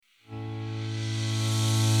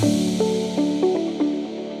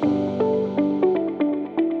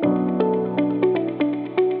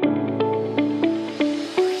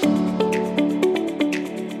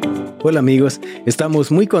Hola amigos, estamos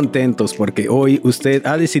muy contentos porque hoy usted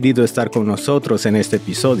ha decidido estar con nosotros en este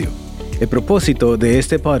episodio. El propósito de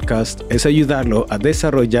este podcast es ayudarlo a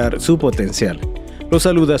desarrollar su potencial. Lo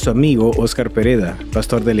saluda su amigo Oscar Pereda,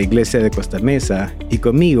 pastor de la iglesia de Costa Mesa, y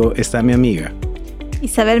conmigo está mi amiga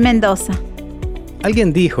Isabel Mendoza.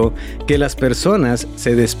 Alguien dijo que las personas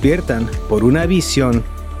se despiertan por una visión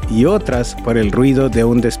y otras por el ruido de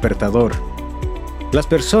un despertador. Las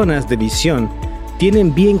personas de visión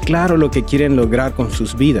tienen bien claro lo que quieren lograr con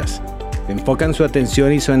sus vidas. Enfocan su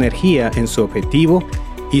atención y su energía en su objetivo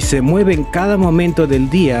y se mueven cada momento del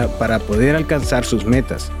día para poder alcanzar sus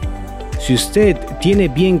metas. Si usted tiene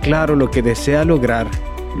bien claro lo que desea lograr,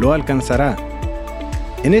 lo alcanzará.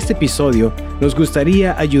 En este episodio, nos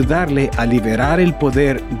gustaría ayudarle a liberar el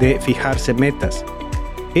poder de fijarse metas.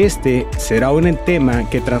 Este será un tema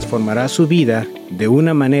que transformará su vida de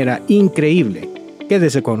una manera increíble.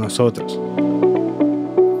 Quédese con nosotros.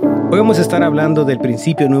 Hoy vamos a estar hablando del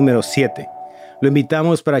principio número 7. Lo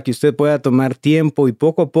invitamos para que usted pueda tomar tiempo y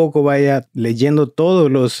poco a poco vaya leyendo todos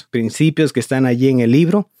los principios que están allí en el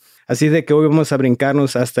libro. Así de que hoy vamos a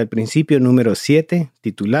brincarnos hasta el principio número 7,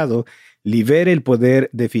 titulado Libere el poder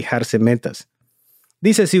de fijarse metas.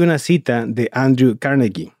 Dice así una cita de Andrew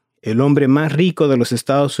Carnegie, el hombre más rico de los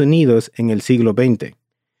Estados Unidos en el siglo XX.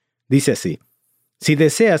 Dice así: si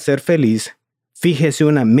desea ser feliz, fíjese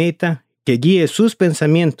una meta que guíe sus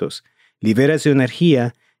pensamientos, libere su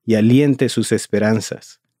energía y aliente sus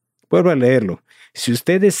esperanzas. Vuelvo a leerlo. Si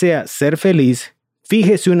usted desea ser feliz,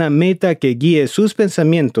 fíjese una meta que guíe sus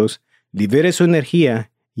pensamientos, libere su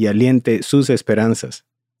energía y aliente sus esperanzas.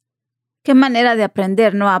 Qué manera de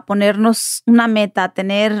aprender, ¿no? A ponernos una meta, a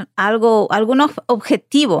tener algún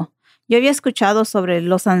objetivo. Yo había escuchado sobre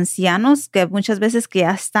los ancianos que muchas veces que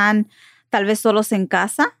ya están tal vez solos en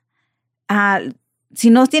casa, si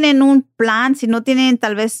no tienen un plan, si no tienen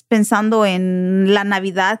tal vez pensando en la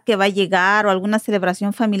Navidad que va a llegar o alguna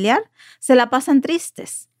celebración familiar, se la pasan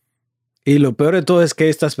tristes. Y lo peor de todo es que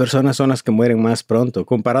estas personas son las que mueren más pronto,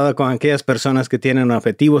 comparado con aquellas personas que tienen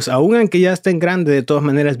objetivos, aun aunque ya estén grandes, de todas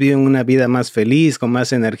maneras viven una vida más feliz, con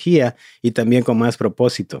más energía y también con más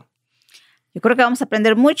propósito. Yo creo que vamos a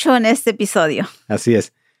aprender mucho en este episodio. Así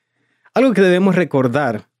es. Algo que debemos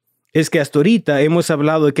recordar es que hasta ahorita hemos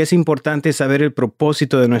hablado de que es importante saber el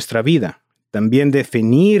propósito de nuestra vida, también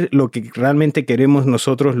definir lo que realmente queremos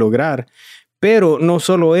nosotros lograr, pero no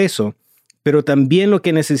solo eso, pero también lo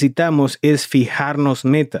que necesitamos es fijarnos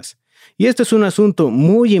metas. Y este es un asunto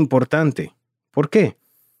muy importante. ¿Por qué?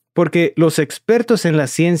 Porque los expertos en la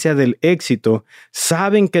ciencia del éxito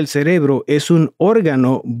saben que el cerebro es un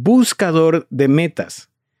órgano buscador de metas.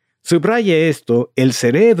 Subraye esto, el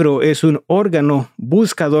cerebro es un órgano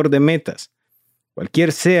buscador de metas.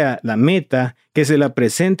 Cualquier sea la meta que se la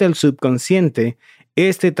presente al subconsciente,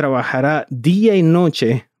 este trabajará día y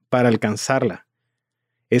noche para alcanzarla.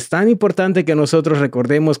 Es tan importante que nosotros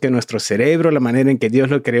recordemos que nuestro cerebro, la manera en que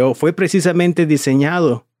Dios lo creó, fue precisamente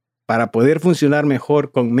diseñado para poder funcionar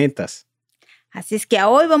mejor con metas. Así es que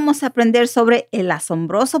hoy vamos a aprender sobre el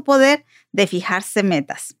asombroso poder de fijarse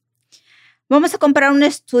metas. Vamos a comparar un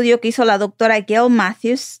estudio que hizo la doctora Gail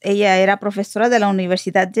Matthews. Ella era profesora de la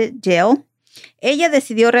Universidad de Yale. Ella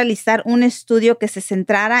decidió realizar un estudio que se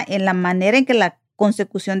centrara en la manera en que la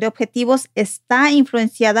consecución de objetivos está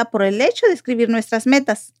influenciada por el hecho de escribir nuestras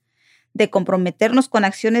metas, de comprometernos con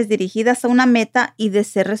acciones dirigidas a una meta y de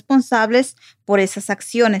ser responsables por esas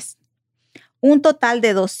acciones. Un total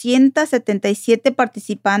de 277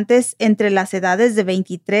 participantes entre las edades de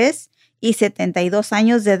 23 y 72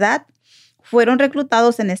 años de edad fueron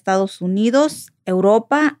reclutados en Estados Unidos,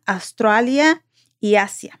 Europa, Australia y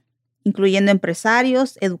Asia, incluyendo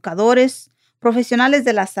empresarios, educadores, profesionales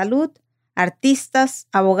de la salud, artistas,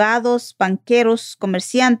 abogados, banqueros,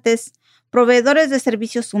 comerciantes, proveedores de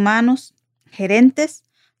servicios humanos, gerentes,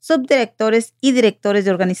 subdirectores y directores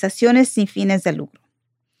de organizaciones sin fines de lucro.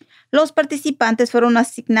 Los participantes fueron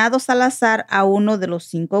asignados al azar a uno de los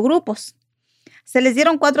 5 grupos. Se les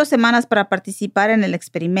dieron 4 semanas para participar en el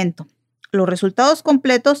experimento. Los resultados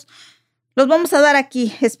completos los vamos a dar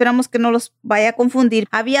aquí. Esperamos que no los vaya a confundir.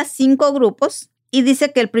 Había 5 grupos y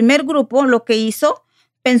dice que el primer grupo lo que hizo,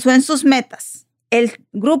 pensó en sus metas. El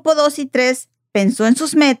grupo 2 y 3 pensó en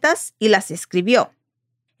sus metas y las escribió.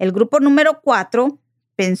 El grupo número 4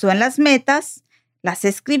 pensó en las metas, las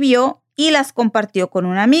escribió y las compartió con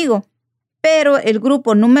un amigo. Pero el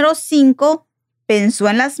grupo número 5 pensó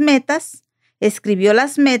en las metas, escribió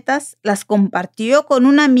las metas, las compartió con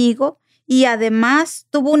un amigo y además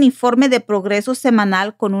tuvo un informe de progreso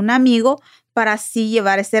semanal con un amigo para así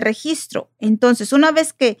llevar ese registro. Entonces, una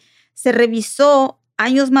vez que se revisó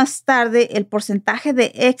años más tarde, el porcentaje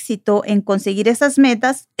de éxito en conseguir esas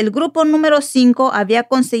metas, el grupo número 5 había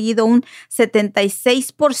conseguido un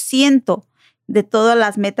 76% de todas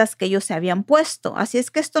las metas que ellos se habían puesto. Así es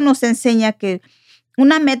que esto nos enseña que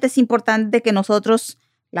una meta es importante que nosotros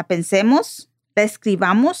la pensemos, la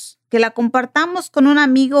escribamos, que la compartamos con un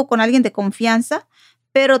amigo o con alguien de confianza,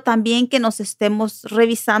 pero también que nos estemos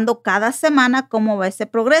revisando cada semana cómo va ese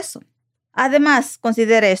progreso. Además,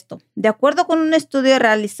 considere esto. De acuerdo con un estudio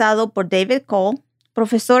realizado por David Cole,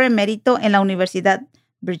 profesor emérito en la Universidad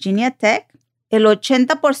Virginia Tech, el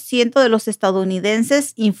 80% de los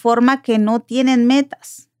estadounidenses informa que no tienen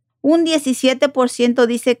metas. Un 17%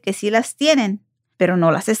 dice que sí las tienen, pero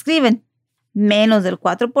no las escriben. Menos del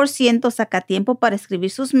 4% saca tiempo para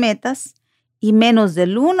escribir sus metas y menos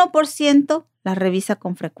del 1% las revisa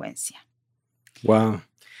con frecuencia. Wow.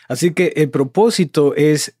 Así que el propósito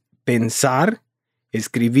es pensar,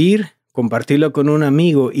 escribir, compartirlo con un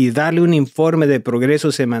amigo y darle un informe de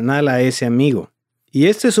progreso semanal a ese amigo. Y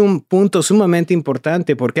este es un punto sumamente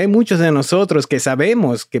importante porque hay muchos de nosotros que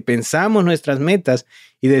sabemos, que pensamos nuestras metas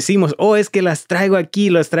y decimos, es que las traigo aquí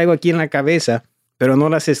en la cabeza, pero no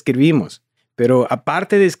las escribimos. Pero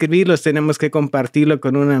aparte de escribirlos, tenemos que compartirlo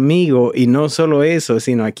con un amigo y no solo eso,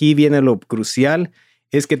 sino aquí viene lo crucial,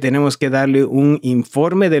 es que tenemos que darle un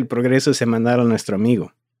informe del progreso semanal a nuestro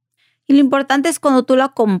amigo. Y lo importante es cuando tú la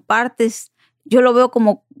compartes, yo lo veo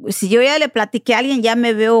como, si yo ya le platiqué a alguien, ya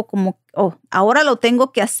me veo como, ahora lo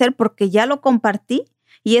tengo que hacer porque ya lo compartí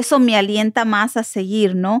y eso me alienta más a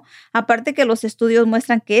seguir, ¿no? Aparte que los estudios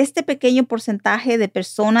muestran que este pequeño porcentaje de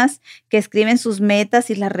personas que escriben sus metas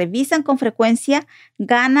y las revisan con frecuencia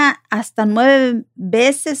gana hasta 9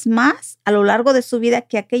 veces más a lo largo de su vida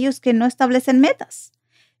que aquellos que no establecen metas.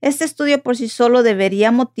 Este estudio por sí solo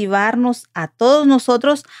debería motivarnos a todos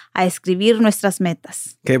nosotros a escribir nuestras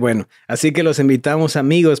metas. Qué bueno. Así que los invitamos,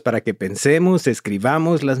 amigos, para que pensemos,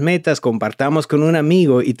 escribamos las metas, compartamos con un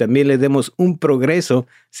amigo y también le demos un progreso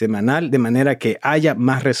semanal de manera que haya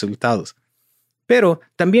más resultados. Pero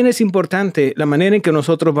también es importante la manera en que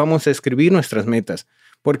nosotros vamos a escribir nuestras metas,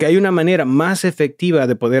 porque hay una manera más efectiva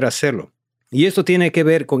de poder hacerlo. Y esto tiene que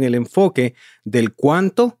ver con el enfoque del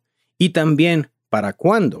cuánto y también ¿para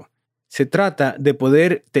cuándo? Se trata de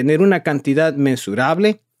poder tener una cantidad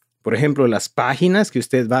mensurable, por ejemplo, las páginas que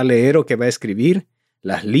usted va a leer o que va a escribir,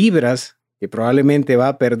 las libras que probablemente va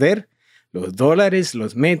a perder, los dólares,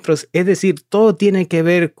 los metros, es decir, todo tiene que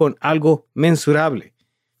ver con algo mensurable.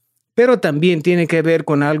 Pero también tiene que ver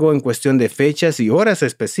con algo en cuestión de fechas y horas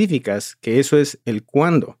específicas, que eso es el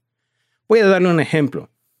cuándo. Voy a darle un ejemplo.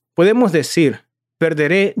 Podemos decir,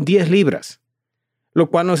 perderé 10 libras. Lo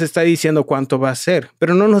cual nos está diciendo cuánto va a ser,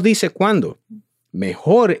 pero no nos dice cuándo.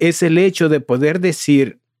 Mejor es el hecho de poder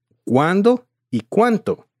decir cuándo y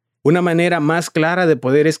cuánto. Una manera más clara de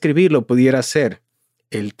poder escribirlo pudiera ser,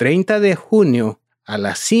 el 30 de junio a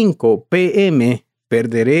las 5 p.m.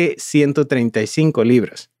 perderé 135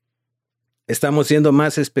 libras. Estamos siendo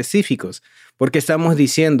más específicos porque estamos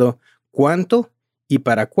diciendo cuánto y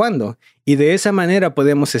para cuándo, y de esa manera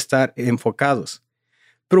podemos estar enfocados.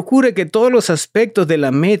 Procure que todos los aspectos de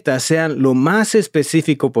la meta sean lo más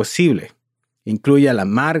específico posible. Incluya la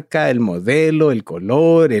marca, el modelo, el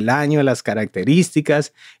color, el año, las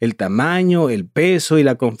características, el tamaño, el peso y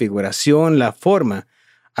la configuración, la forma,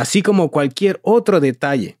 así como cualquier otro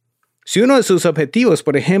detalle. Si uno de sus objetivos,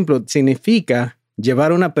 por ejemplo, significa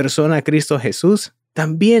llevar a una persona a Cristo Jesús,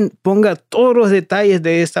 también ponga todos los detalles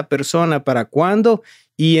de esta persona para cuándo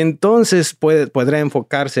y entonces podrá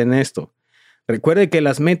enfocarse en esto. Recuerde que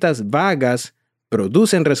las metas vagas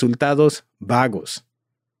producen resultados vagos.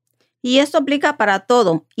 Y esto aplica para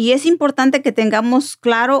todo. Y es importante que tengamos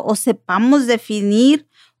claro o sepamos definir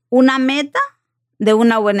una meta de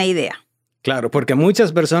una buena idea. Claro, porque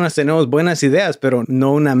muchas personas tenemos buenas ideas, pero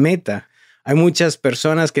no una meta. Hay muchas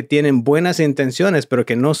personas que tienen buenas intenciones, pero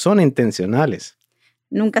que no son intencionales.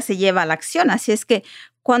 Nunca se lleva a la acción. Así es que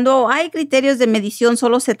cuando hay criterios de medición,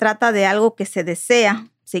 solo se trata de algo que se desea,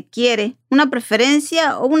 se quiere, una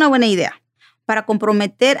preferencia o una buena idea. Para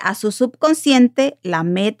comprometer a su subconsciente, la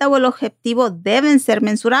meta o el objetivo deben ser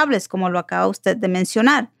mensurables, como lo acaba usted de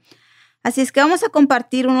mencionar. Así es que vamos a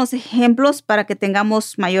compartir unos ejemplos para que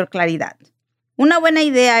tengamos mayor claridad. Una buena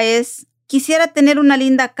idea es, quisiera tener una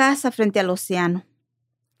linda casa frente al océano.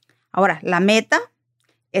 Ahora, la meta,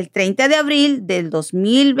 el 30 de abril del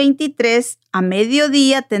 2023, a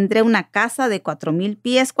mediodía tendré una casa de 4,000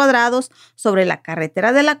 pies cuadrados sobre la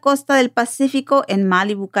carretera de la costa del Pacífico en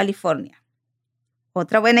Malibu, California.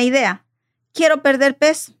 Otra buena idea, quiero perder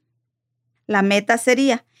peso. La meta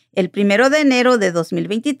sería, el 1 de enero de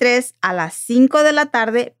 2023 a las 5 de la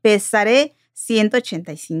tarde pesaré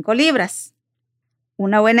 185 libras.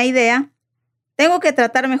 Una buena idea. Tengo que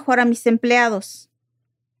tratar mejor a mis empleados.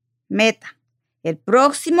 Meta. El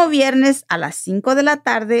próximo viernes a las 5 de la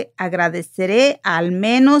tarde agradeceré al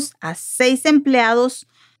menos a 6 empleados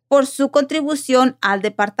por su contribución al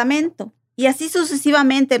departamento. Y así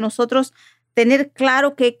sucesivamente nosotros tener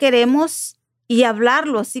claro qué queremos y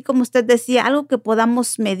hablarlo, así como usted decía, algo que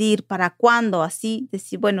podamos medir para cuándo, así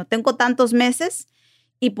decir, bueno, tengo tantos meses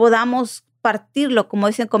y podamos partirlo, como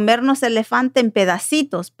dicen, comernos el elefante en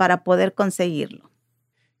pedacitos para poder conseguirlo.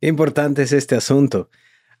 Qué importante es este asunto.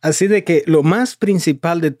 Así de que lo más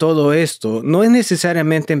principal de todo esto no es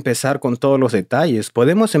necesariamente empezar con todos los detalles.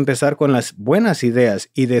 Podemos empezar con las buenas ideas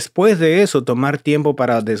y después de eso tomar tiempo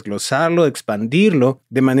para desglosarlo, expandirlo,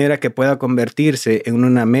 de manera que pueda convertirse en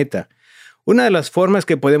una meta. Una de las formas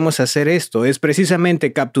que podemos hacer esto es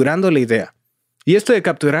precisamente capturando la idea. Y esto de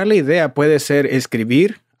capturar la idea puede ser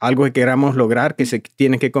escribir algo que queramos lograr que se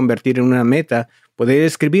tiene que convertir en una meta, poder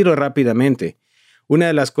escribirlo rápidamente. Una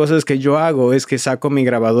de las cosas que yo hago es que saco mi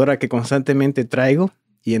grabadora que constantemente traigo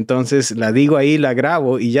y entonces la digo ahí, la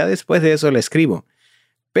grabo y ya después de eso la escribo.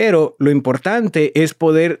 Pero lo importante es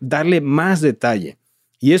poder darle más detalle.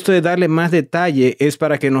 Y esto de darle más detalle es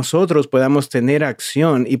para que nosotros podamos tener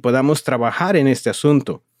acción y podamos trabajar en este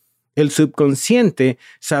asunto. El subconsciente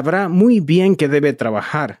sabrá muy bien que debe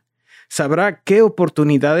trabajar. Sabrá qué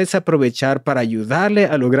oportunidades aprovechar para ayudarle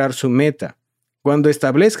a lograr su meta. Cuando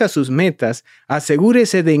establezca sus metas,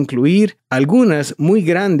 asegúrese de incluir algunas muy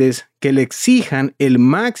grandes que le exijan el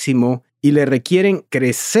máximo y le requieren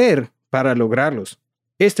crecer para lograrlos.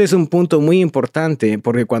 Este es un punto muy importante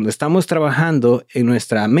porque cuando estamos trabajando en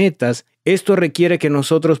nuestras metas, esto requiere que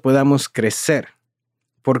nosotros podamos crecer.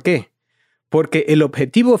 ¿Por qué? Porque el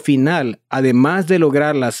objetivo final, además de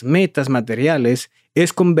lograr las metas materiales,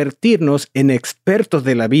 es convertirnos en expertos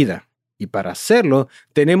de la vida. Y para hacerlo,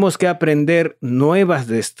 tenemos que aprender nuevas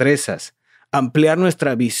destrezas, ampliar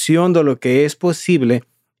nuestra visión de lo que es posible,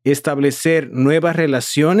 establecer nuevas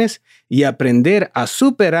relaciones y aprender a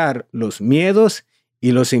superar los miedos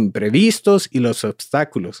y los imprevistos y los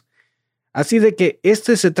obstáculos. Así de que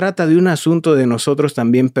este se trata de un asunto de nosotros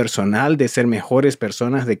también personal, de ser mejores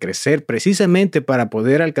personas, de crecer precisamente para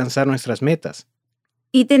poder alcanzar nuestras metas.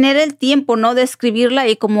 Y tener el tiempo, ¿no?, de escribirla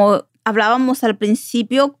y como hablábamos al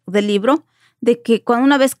principio del libro, de que cuando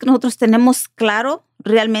una vez que nosotros tenemos claro,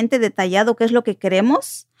 realmente detallado qué es lo que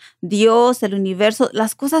queremos, Dios, el universo,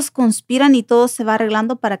 las cosas conspiran y todo se va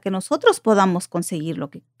arreglando para que nosotros podamos conseguir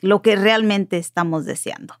lo que realmente estamos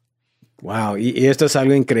deseando. Wow, y esto es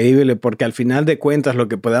algo increíble porque al final de cuentas lo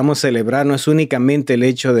que podamos celebrar no es únicamente el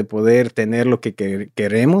hecho de poder tener lo que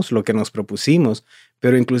queremos, lo que nos propusimos,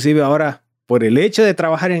 pero inclusive ahora por el hecho de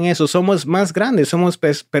trabajar en eso somos más grandes, somos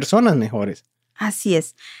personas mejores. Así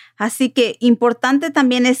es. Así que importante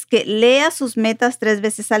también es que lea sus metas 3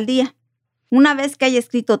 veces al día. Una vez que haya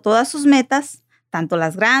escrito todas sus metas, tanto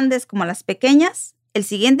las grandes como las pequeñas, el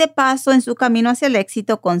siguiente paso en su camino hacia el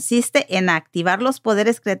éxito consiste en activar los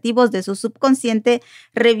poderes creativos de su subconsciente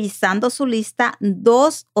revisando su lista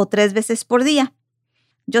 2 o 3 veces por día.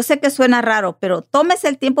 Yo sé que suena raro, pero tómese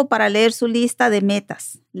el tiempo para leer su lista de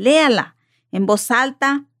metas. Léala en voz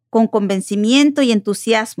alta, con convencimiento y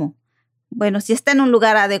entusiasmo. Bueno, si está en un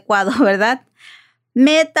lugar adecuado, ¿verdad?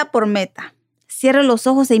 Meta por meta. Cierre los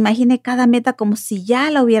ojos e imagine cada meta como si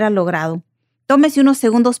ya la hubiera logrado. Tómese unos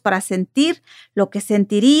segundos para sentir lo que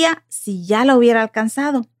sentiría si ya la hubiera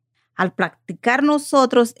alcanzado. Al practicar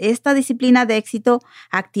nosotros esta disciplina de éxito,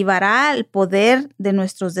 activará el poder de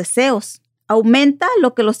nuestros deseos. Aumenta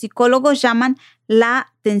lo que los psicólogos llaman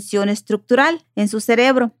la tensión estructural en su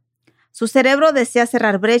cerebro. Su cerebro desea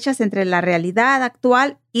cerrar brechas entre la realidad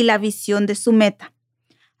actual y la visión de su meta.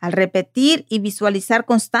 Al repetir y visualizar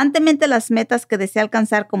constantemente las metas que desea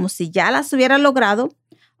alcanzar como si ya las hubiera logrado,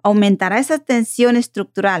 aumentará esa tensión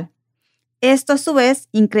estructural. Esto a su vez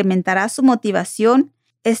incrementará su motivación,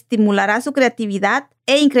 estimulará su creatividad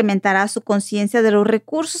e incrementará su conciencia de los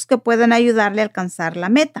recursos que pueden ayudarle a alcanzar la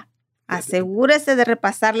meta. Asegúrese de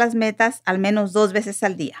repasar las metas al menos 2 veces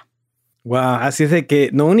al día. Wow, así es de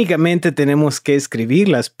que no únicamente tenemos que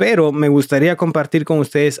escribirlas, pero me gustaría compartir con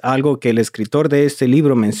ustedes algo que el escritor de este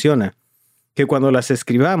libro menciona, que cuando las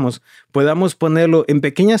escribamos podamos ponerlo en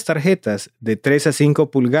pequeñas tarjetas de 3 a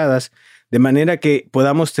 5 pulgadas, de manera que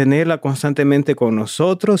podamos tenerla constantemente con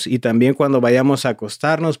nosotros y también cuando vayamos a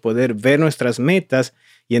acostarnos poder ver nuestras metas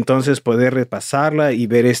y entonces poder repasarla y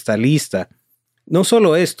ver esta lista. No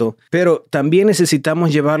solo esto, pero también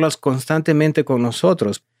necesitamos llevarlas constantemente con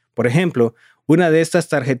nosotros. Por ejemplo, una de estas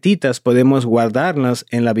tarjetitas podemos guardarlas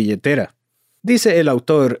en la billetera. Dice el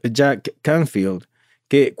autor Jack Canfield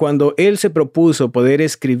que cuando él se propuso poder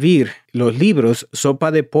escribir los libros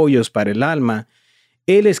Sopa de Pollos para el Alma,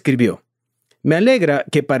 él escribió: me alegra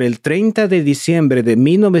que para el 30 de diciembre de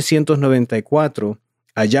 1994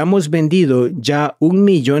 hayamos vendido ya 1,5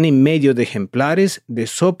 millones de ejemplares de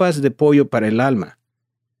Sopas de Pollo para el Alma.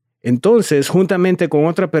 Entonces, juntamente con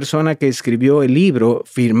otra persona que escribió el libro,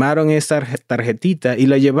 firmaron esta tarjetita y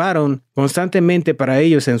la llevaron constantemente para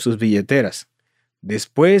ellos en sus billeteras.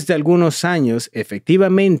 Después de algunos años,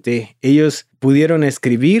 efectivamente, ellos pudieron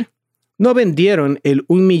escribir. No vendieron el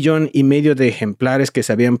 1,5 millones de ejemplares que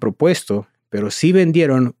se habían propuesto, pero sí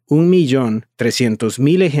vendieron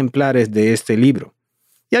 1,300,000 ejemplares de este libro.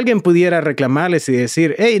 Y alguien pudiera reclamarles y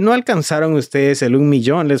decir: hey, no alcanzaron ustedes el 1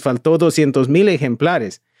 millón, les faltó 200,000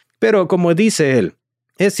 ejemplares. Pero como dice él,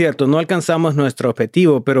 es cierto, no alcanzamos nuestro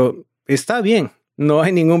objetivo, pero está bien, no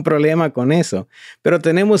hay ningún problema con eso. Pero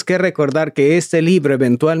tenemos que recordar que este libro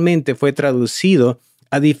eventualmente fue traducido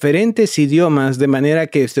a diferentes idiomas de manera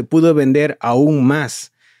que se pudo vender aún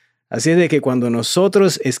más. Así es de que cuando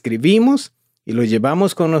nosotros escribimos y lo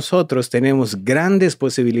llevamos con nosotros, tenemos grandes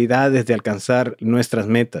posibilidades de alcanzar nuestras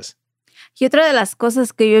metas. Y otra de las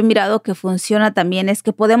cosas que yo he mirado que funciona también es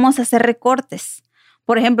que podemos hacer recortes.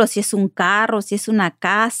 Por ejemplo, si es un carro, si es una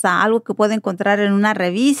casa, algo que puede encontrar en una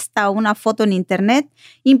revista o una foto en internet,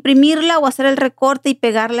 imprimirla o hacer el recorte y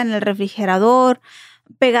pegarla en el refrigerador,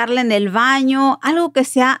 pegarla en el baño, algo que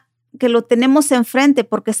sea que lo tenemos enfrente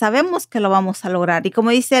porque sabemos que lo vamos a lograr. Y como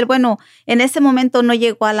dice él, bueno, en ese momento no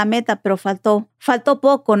llegó a la meta, pero faltó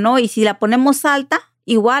poco, ¿no? Y si la ponemos alta,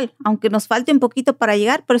 igual, aunque nos falte un poquito para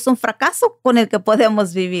llegar, pero es un fracaso con el que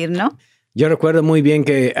podemos vivir, ¿no? Yo recuerdo muy bien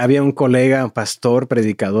que había un colega, pastor,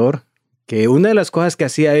 predicador, que una de las cosas que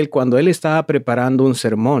hacía él cuando él estaba preparando un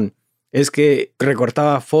sermón es que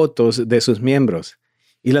recortaba fotos de sus miembros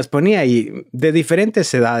y las ponía ahí de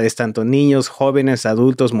diferentes edades, tanto niños, jóvenes,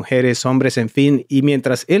 adultos, mujeres, hombres, en fin. Y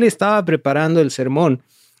mientras él estaba preparando el sermón,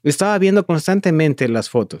 estaba viendo constantemente las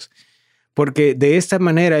fotos, porque de esta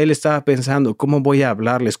manera él estaba pensando: ¿cómo voy a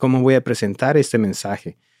hablarles? ¿Cómo voy a presentar este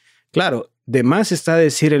mensaje? Claro, de más está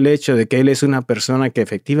decir el hecho de que él es una persona que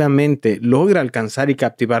efectivamente logra alcanzar y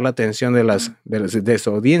captivar la atención de su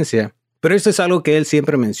audiencia, pero esto es algo que él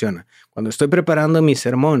siempre menciona. Cuando estoy preparando mi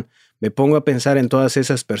sermón, me pongo a pensar en todas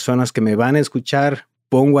esas personas que me van a escuchar,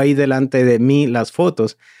 pongo ahí delante de mí las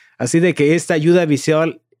fotos, así de que esta ayuda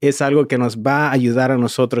visual es algo que nos va a ayudar a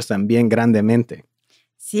nosotros también grandemente.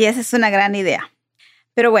 Sí, esa es una gran idea.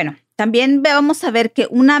 Pero bueno, también vamos a ver que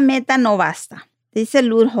una meta no basta. Dice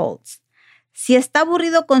Lou Holtz: si está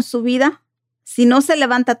aburrido con su vida, si no se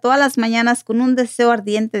levanta todas las mañanas con un deseo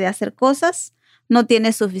ardiente de hacer cosas, no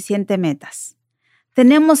tiene suficientes metas.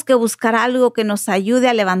 Tenemos que buscar algo que nos ayude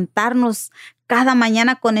a levantarnos cada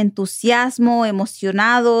mañana con entusiasmo,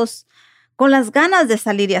 emocionados, con las ganas de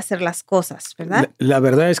salir y hacer las cosas, ¿verdad? La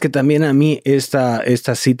verdad es que también a mí esta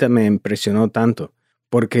cita me impresionó tanto.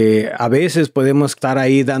 Porque a veces podemos estar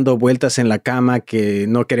ahí dando vueltas en la cama, que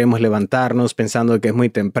no queremos levantarnos pensando que es muy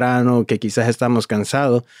temprano, que quizás estamos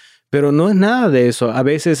cansados, pero no es nada de eso. A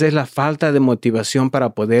veces es la falta de motivación para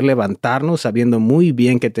poder levantarnos sabiendo muy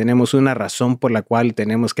bien que tenemos una razón por la cual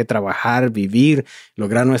tenemos que trabajar, vivir,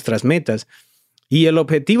 lograr nuestras metas. Y el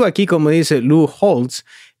objetivo aquí, como dice Lou Holtz,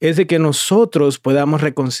 es de que nosotros podamos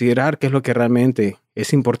reconsiderar qué es lo que realmente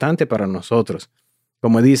es importante para nosotros.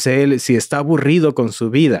 Como dice él, si está aburrido con su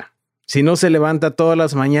vida, si no se levanta todas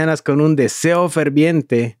las mañanas con un deseo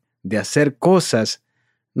ferviente de hacer cosas,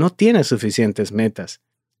 no tiene suficientes metas.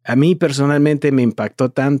 A mí personalmente me impactó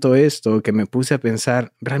tanto esto que me puse a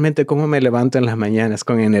pensar, ¿realmente cómo me levanto en las mañanas?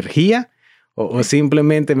 ¿Con energía? ¿O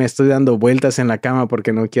simplemente me estoy dando vueltas en la cama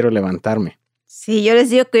porque no quiero levantarme? Sí, yo les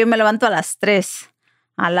digo que yo me levanto a las 3.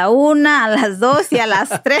 A la 1, a las 2 y a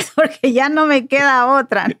las 3, porque ya no me queda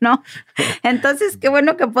otra, ¿no? Entonces, qué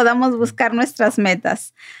bueno que podamos buscar nuestras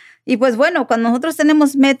metas. Y pues bueno, cuando nosotros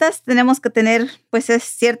tenemos metas, tenemos que tener pues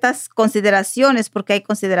ciertas consideraciones, porque hay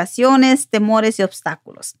consideraciones, temores y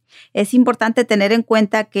obstáculos. Es importante tener en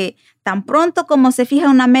cuenta que tan pronto como se fija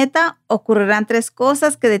una meta, ocurrirán 3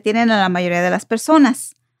 cosas que detienen a la mayoría de las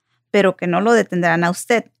personas, pero que no lo detendrán a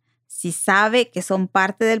usted. Si sabe que son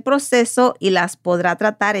parte del proceso y las podrá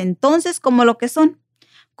tratar entonces como lo que son.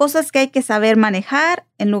 Cosas que hay que saber manejar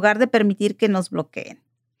en lugar de permitir que nos bloqueen.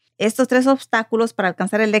 Estos 3 obstáculos para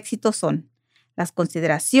alcanzar el éxito son las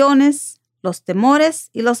consideraciones, los temores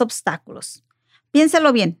y los obstáculos.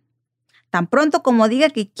 Piénselo bien. Tan pronto como diga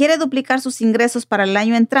que quiere duplicar sus ingresos para el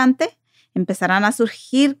año entrante, empezarán a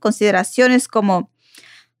surgir consideraciones como: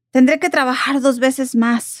 tendré que trabajar 2 veces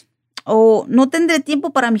más. O no tendré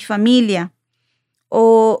tiempo para mi familia,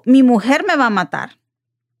 o mi mujer me va a matar,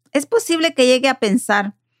 Es posible que llegue a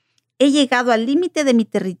pensar, he llegado al límite de mi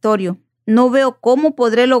territorio. No veo cómo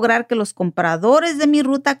podré lograr que los compradores de mi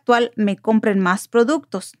ruta actual me compren más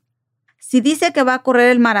productos. Si dice que va a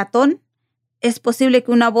correr el maratón, es posible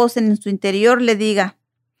que una voz en su interior le diga,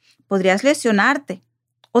 podrías lesionarte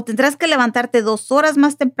o tendrás que levantarte 2 horas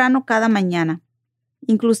más temprano cada mañana.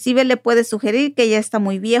 Inclusive le puede sugerir que ya está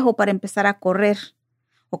muy viejo para empezar a correr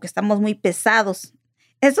o que estamos muy pesados.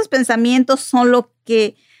 Estos pensamientos son lo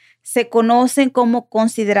que se conocen como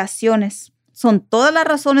consideraciones. Son todas las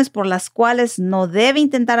razones por las cuales no debe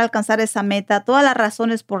intentar alcanzar esa meta, todas las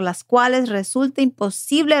razones por las cuales resulta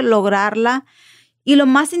imposible lograrla. Y lo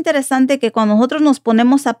más interesante es que cuando nosotros nos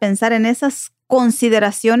ponemos a pensar en esas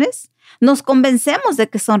consideraciones, nos convencemos de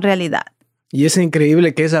que son realidad. Y es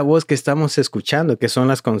increíble que esa voz que estamos escuchando, que son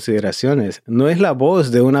las consideraciones, no es la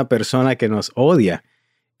voz de una persona que nos odia.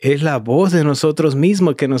 Es la voz de nosotros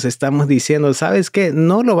mismos que nos estamos diciendo, ¿sabes qué?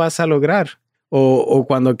 No lo vas a lograr. O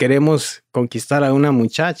cuando queremos conquistar a una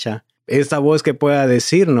muchacha, esta voz que pueda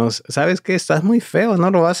decirnos, ¿sabes qué? Estás muy feo, no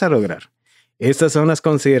lo vas a lograr. Estas son las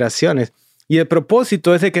consideraciones. Y el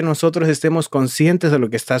propósito es de que nosotros estemos conscientes de lo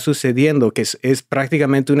que está sucediendo, que es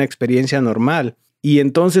prácticamente una experiencia normal, y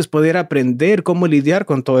entonces poder aprender cómo lidiar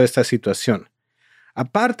con toda esta situación.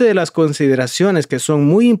 Aparte de las consideraciones que son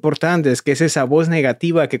muy importantes, que es esa voz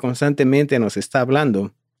negativa que constantemente nos está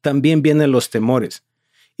hablando, también vienen los temores.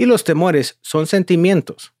 Y los temores son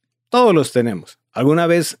sentimientos. Todos los tenemos. ¿Alguna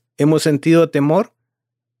vez hemos sentido temor?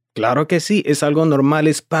 Claro que sí, es algo normal,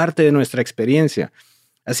 es parte de nuestra experiencia.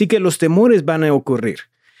 Así que los temores van a ocurrir.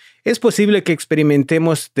 Es posible que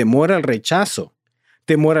experimentemos temor al rechazo,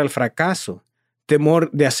 temor al fracaso, temor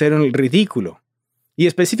de hacer el ridículo. Y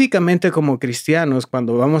específicamente como cristianos,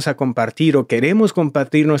 cuando vamos a compartir o queremos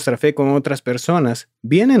compartir nuestra fe con otras personas,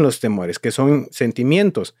 vienen los temores, que son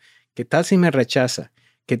sentimientos. ¿Qué tal si me rechaza?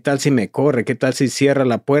 ¿Qué tal si me corre? ¿Qué tal si cierra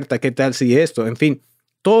la puerta? ¿Qué tal si esto? En fin,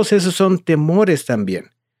 todos esos son temores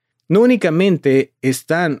también. No únicamente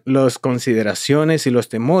están las consideraciones y los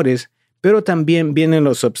temores, pero también vienen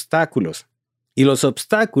los obstáculos. Y los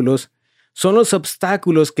obstáculos son los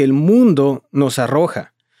obstáculos que el mundo nos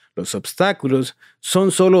arroja. Los obstáculos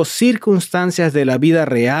son solo circunstancias de la vida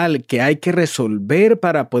real que hay que resolver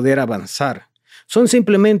para poder avanzar. Son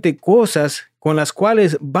simplemente cosas con las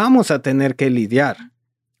cuales vamos a tener que lidiar.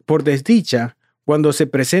 Por desdicha, cuando se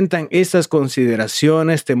presentan estas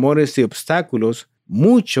consideraciones, temores y obstáculos,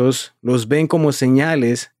 muchos los ven como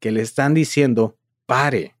señales que le están diciendo,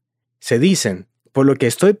 pare. Se dicen, por lo que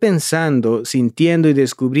estoy pensando, sintiendo y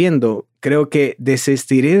descubriendo, creo que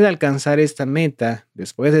desistiré de alcanzar esta meta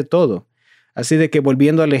después de todo. Así de que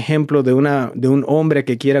volviendo al ejemplo de un hombre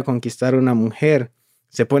que quiera conquistar a una mujer,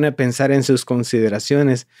 se pone a pensar en sus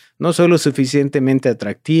consideraciones, no soy lo suficientemente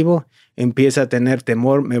atractivo, empieza a tener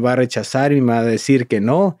temor, me va a rechazar y me va a decir que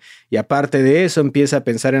no, y aparte de eso empieza a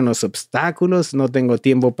pensar en los obstáculos, no tengo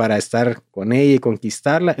tiempo para estar con ella y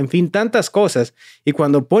conquistarla, en fin, tantas cosas. Y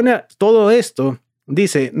cuando pone todo esto,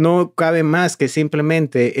 dice, no cabe más que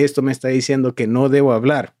simplemente esto me está diciendo que no debo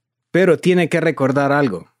hablar. Pero tiene que recordar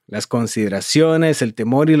algo, las consideraciones, el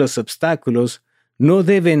temor y los obstáculos no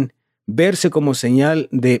deben verse como señal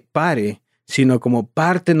de pare, sino como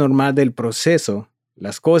parte normal del proceso,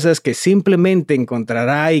 las cosas que simplemente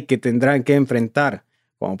encontrará y que tendrán que enfrentar.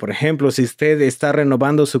 Como por ejemplo, si usted está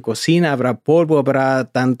renovando su cocina, habrá polvo, habrá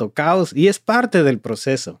tanto caos y es parte del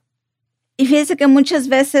proceso. Y fíjese que muchas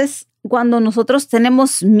veces cuando nosotros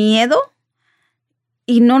tenemos miedo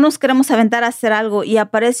y no nos queremos aventar a hacer algo y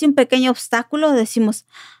aparece un pequeño obstáculo, decimos,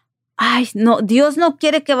 ay, no, Dios no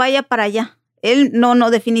quiere que vaya para allá. Él,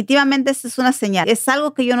 no, definitivamente esa es una señal. Es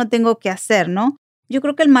algo que yo no tengo que hacer, ¿no? Yo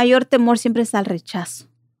creo que el mayor temor siempre es al rechazo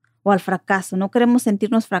o al fracaso. No queremos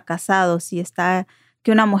sentirnos fracasados si está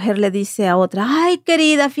que una mujer le dice a otra, ay,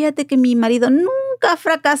 querida, fíjate que mi marido nunca ha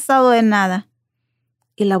fracasado en nada.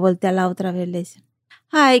 Y la voltea a la otra vez y le dice,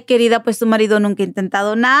 ay, querida, pues tu marido nunca ha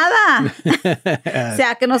intentado nada. O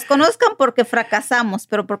sea, que nos conozcan porque fracasamos,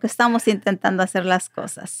 pero porque estamos intentando hacer las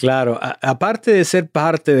cosas. Claro, aparte de ser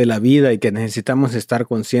parte de la vida y que necesitamos estar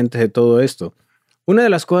conscientes de todo esto, una de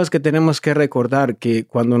las cosas que tenemos que recordar que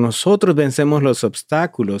cuando nosotros vencemos los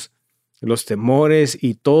obstáculos, los temores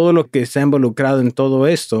y todo lo que está involucrado en todo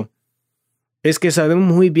esto, es que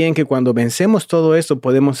sabemos muy bien que cuando vencemos todo esto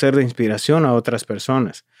podemos ser de inspiración a otras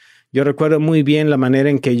personas. Yo recuerdo muy bien la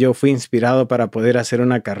manera en que yo fui inspirado para poder hacer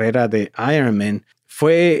una carrera de Ironman.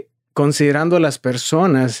 Fue considerando las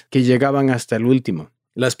personas que llegaban hasta el último.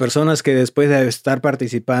 Las personas que después de estar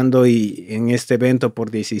participando en este evento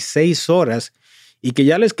por 16 horas y que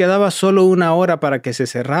ya les quedaba solo 1 hora para que se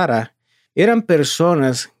cerrara, Eran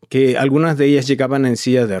personas que algunas de ellas llegaban en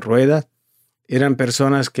silla de ruedas, eran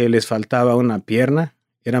personas que les faltaba una pierna,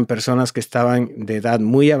 eran personas que estaban de edad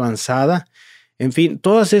muy avanzada. En fin,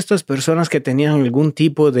 todas estas personas que tenían algún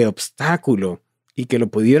tipo de obstáculo y que lo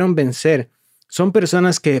pudieron vencer, son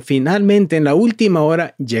personas que finalmente en la última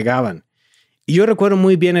hora llegaban. Y yo recuerdo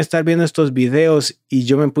muy bien estar viendo estos videos y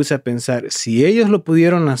yo me puse a pensar, si ellos lo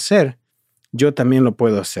pudieron hacer, yo también lo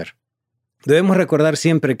puedo hacer. Debemos recordar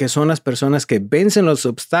siempre que son las personas que vencen los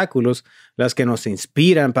obstáculos las que nos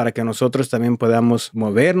inspiran para que nosotros también podamos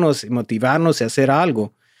movernos y motivarnos y hacer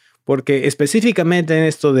algo. Porque específicamente en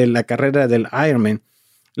esto de la carrera del Ironman,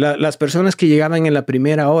 las personas que llegaban en la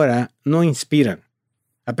primera hora no inspiran.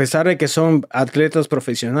 A pesar de que son atletas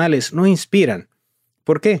profesionales, no inspiran.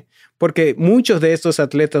 ¿Por qué? Porque muchos de estos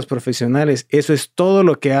atletas profesionales, eso es todo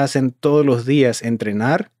lo que hacen todos los días,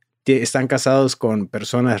 entrenar. Están casados con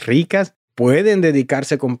personas ricas, pueden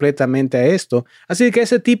dedicarse completamente a esto. Así que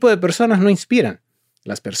ese tipo de personas no inspiran.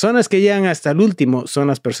 Las personas que llegan hasta el último son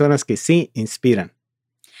las personas que sí inspiran.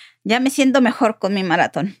 Ya me siento mejor con mi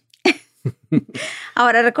maratón.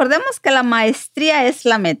 Ahora, recordemos que la maestría es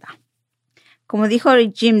la meta. Como dijo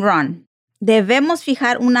Jim Rohn, debemos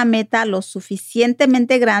fijar una meta lo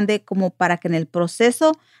suficientemente grande como para que en el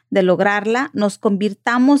proceso de lograrla nos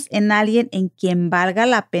convirtamos en alguien en quien valga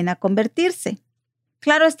la pena convertirse.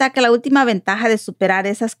 Claro está que la última ventaja de superar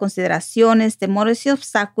esas consideraciones, temores y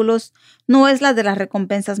obstáculos no es la de las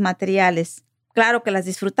recompensas materiales. Claro que las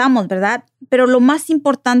disfrutamos, ¿verdad? Pero lo más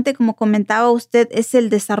importante, como comentaba usted, es el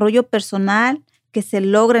desarrollo personal que se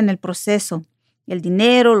logra en el proceso. El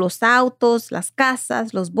dinero, los autos, las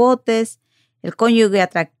casas, los botes, el cónyuge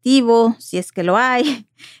atractivo, si es que lo hay,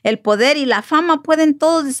 el poder y la fama pueden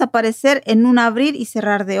todos desaparecer en un abrir y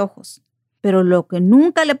cerrar de ojos. Pero lo que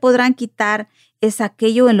nunca le podrán quitar es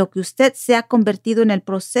aquello en lo que usted se ha convertido en el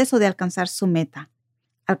proceso de alcanzar su meta.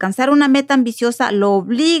 Alcanzar una meta ambiciosa lo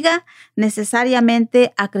obliga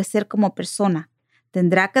necesariamente a crecer como persona.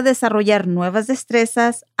 Tendrá que desarrollar nuevas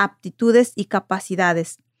destrezas, aptitudes y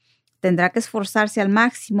capacidades. Tendrá que esforzarse al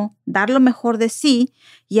máximo, dar lo mejor de sí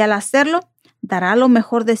y al hacerlo, dará lo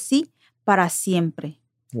mejor de sí para siempre.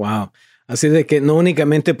 Wow. Así de que no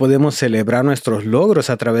únicamente podemos celebrar nuestros logros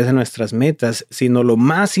a través de nuestras metas, sino lo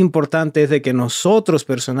más importante es de que nosotros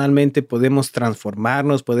personalmente podemos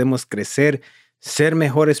transformarnos, podemos crecer, ser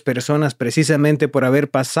mejores personas precisamente por haber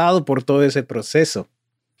pasado por todo ese proceso.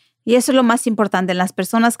 Y eso es lo más importante en las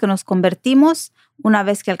personas que nos convertimos una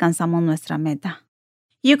vez que alcanzamos nuestra meta.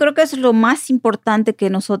 Yo creo que eso es lo más importante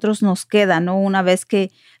que nosotros nos queda, ¿no? Una vez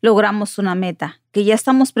que logramos una meta, que ya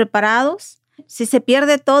estamos preparados. Si se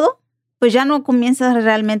pierde todo, pues ya no comienzas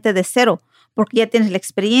realmente de cero, porque ya tienes la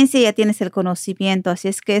experiencia, ya tienes el conocimiento. Así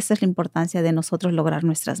es que esa es la importancia de nosotros lograr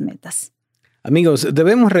nuestras metas. Amigos,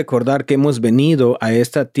 debemos recordar que hemos venido a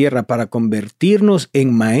esta tierra para convertirnos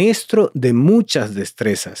en maestro de muchas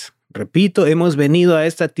destrezas. Repito, hemos venido a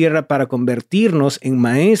esta tierra para convertirnos en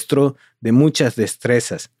maestro de muchas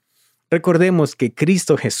destrezas. Recordemos que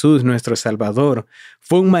Cristo Jesús, nuestro Salvador,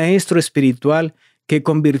 fue un maestro espiritual que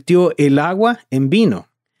convirtió el agua en vino,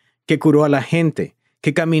 que curó a la gente,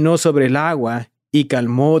 que caminó sobre el agua y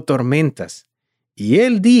calmó tormentas. Y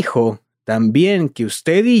Él dijo también que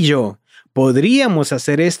usted y yo podríamos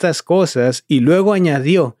hacer estas cosas y luego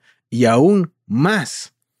añadió, y aún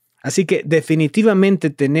más. Así que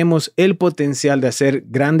definitivamente tenemos el potencial de hacer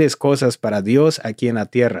grandes cosas para Dios aquí en la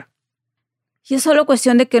tierra. Y es solo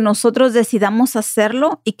cuestión de que nosotros decidamos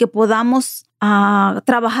hacerlo y que podamos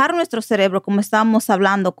trabajar nuestro cerebro, como estábamos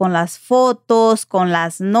hablando, con las fotos, con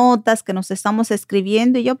las notas que nos estamos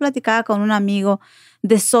escribiendo. Y yo platicaba con un amigo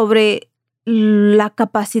sobre la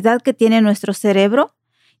capacidad que tiene nuestro cerebro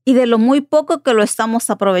y de lo muy poco que lo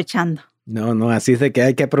estamos aprovechando. No, así es de que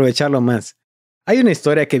hay que aprovecharlo más. Hay una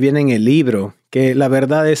historia que viene en el libro que la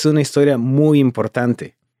verdad es una historia muy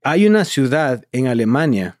importante. Hay una ciudad en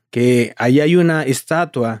Alemania que allí hay una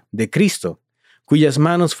estatua de Cristo, cuyas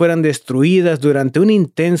manos fueron destruidas durante un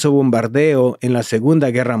intenso bombardeo en la Segunda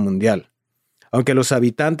Guerra Mundial. Aunque los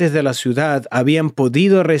habitantes de la ciudad habían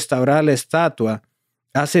podido restaurar la estatua,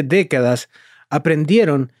 hace décadas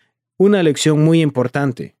aprendieron una lección muy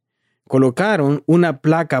importante. Colocaron una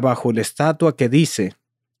placa bajo la estatua que dice: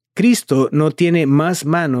 Cristo no tiene más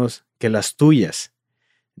manos que las tuyas.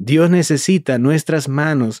 Dios necesita nuestras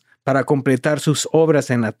manos para completar sus obras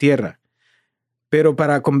en la tierra. Pero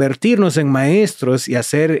para convertirnos en maestros y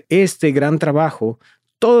hacer este gran trabajo,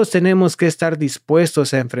 todos tenemos que estar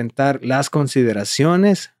dispuestos a enfrentar las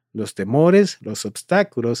consideraciones, los temores, los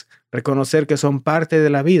obstáculos, reconocer que son parte de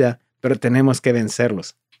la vida, pero tenemos que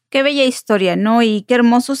vencerlos. Qué bella historia, ¿no? Y qué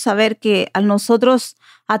hermoso saber que al nosotros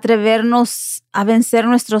atrevernos a vencer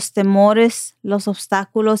nuestros temores, los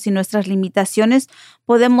obstáculos y nuestras limitaciones,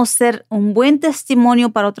 podemos ser un buen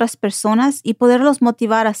testimonio para otras personas y poderlos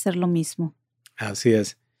motivar a hacer lo mismo. Así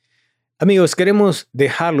es. Amigos, queremos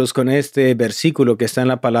dejarlos con este versículo que está en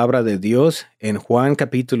la palabra de Dios, en Juan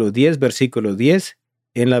capítulo 10, versículo 10,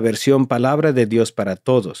 en la versión Palabra de Dios para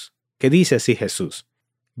Todos, que dice así Jesús: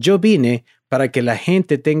 Yo vine para que la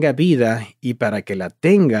gente tenga vida y para que la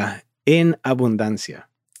tenga en abundancia.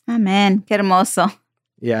 Amén, qué hermoso.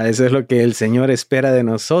 Ya, eso es lo que el Señor espera de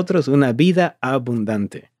nosotros, una vida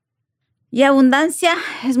abundante. Y abundancia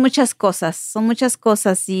es muchas cosas, son muchas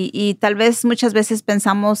cosas y tal vez muchas veces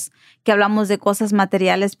pensamos que hablamos de cosas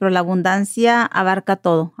materiales, pero la abundancia abarca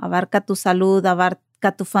todo, abarca tu salud,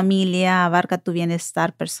 abarca tu familia, abarca tu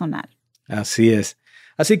bienestar personal. Así es.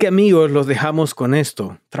 Así que amigos, los dejamos con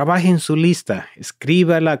esto. Trabajen su lista,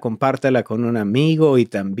 escríbala, compártela con un amigo y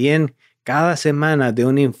también cada semana dé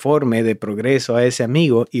un informe de progreso a ese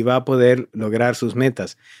amigo y va a poder lograr sus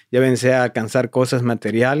metas. Ya bien sea alcanzar cosas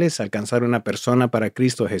materiales, alcanzar una persona para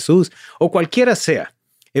Cristo Jesús o cualquiera sea.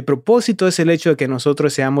 El propósito es el hecho de que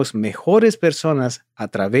nosotros seamos mejores personas a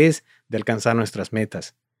través de alcanzar nuestras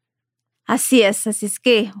metas. Así es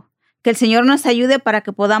que el Señor nos ayude para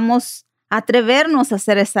que podamos atrevernos a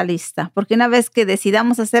hacer esa lista, porque una vez que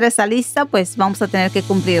decidamos hacer esa lista, pues vamos a tener que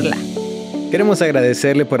cumplirla. Queremos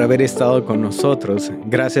agradecerle por haber estado con nosotros.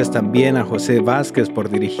 Gracias también a José Vázquez por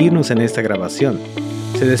dirigirnos en esta grabación.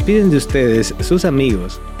 Se despiden de ustedes sus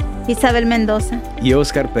amigos Isabel Mendoza y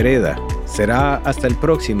Oscar Pereda. Será hasta el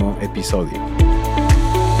próximo episodio.